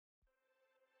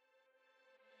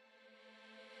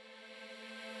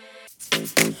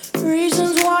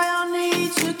Reasons why I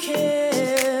need to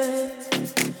care.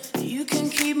 You can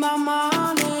keep my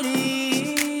mind at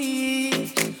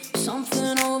ease.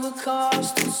 Something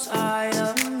overcast inside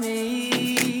of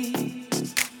me.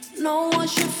 No one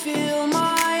should feel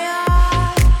my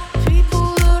eyes.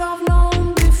 People that I've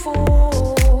known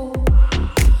before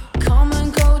come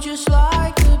and go just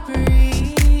like the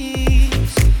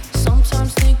breeze.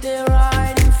 Sometimes think they're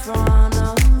right in front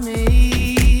of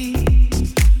me.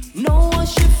 No one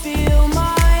should feel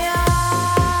my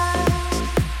eyes.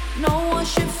 No one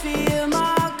should feel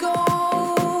my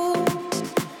gold.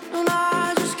 And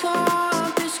I just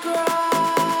can't describe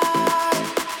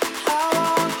how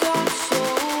I got so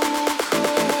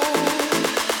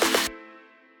cold.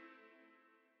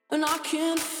 And I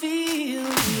can feel,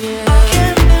 yeah. I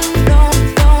can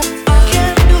I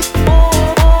can do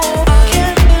more. I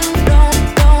can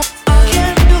I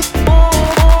can do more.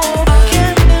 I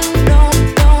can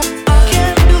I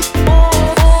can do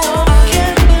more. I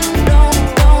can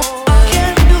I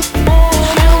can do more.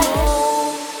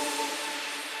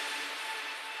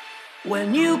 When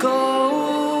you go,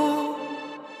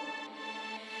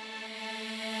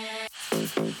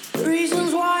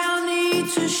 reasons why I need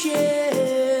to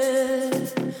share.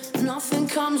 Nothing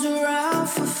comes around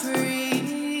for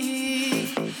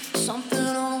free.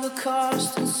 Something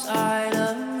overcast inside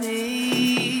of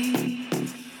me.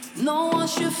 No one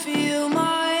should feel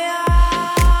my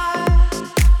eyes.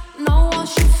 No one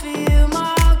should feel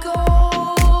my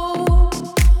gold.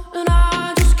 And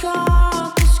I just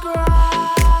can't describe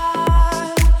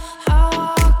how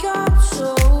I got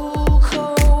so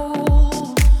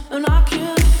cold. And I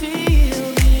can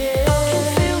feel the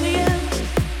end.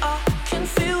 I can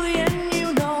feel the end.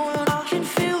 You know, and I can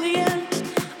feel the end.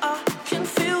 I can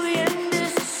feel the end.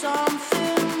 This is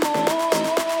something more.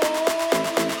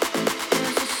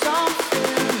 This is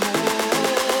something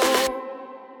more.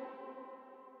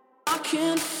 I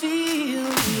can feel,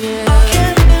 yeah. I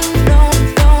can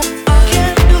I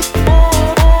can do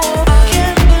more. I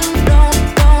can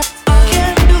I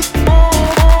can do more.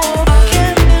 I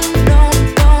can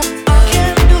I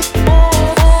can do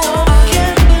more. I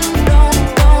can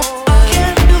I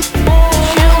can do more.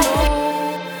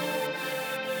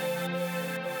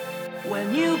 When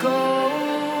you go,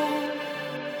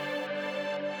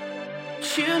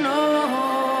 you know.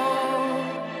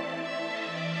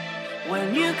 When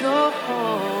you go,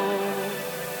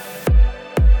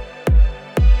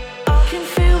 I can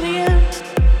feel the end.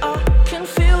 I can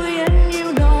feel the end.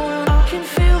 You know, and I can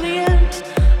feel the end.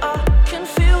 I can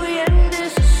feel the end.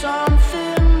 Is there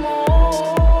something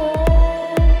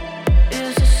more?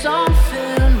 Is there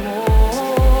something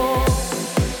more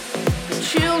that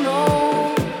you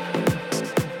know?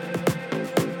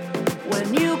 When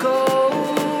you go,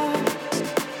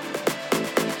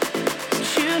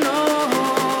 you know.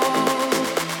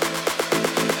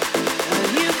 When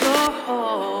you go,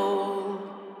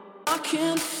 I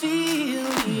can feel,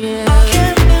 yeah.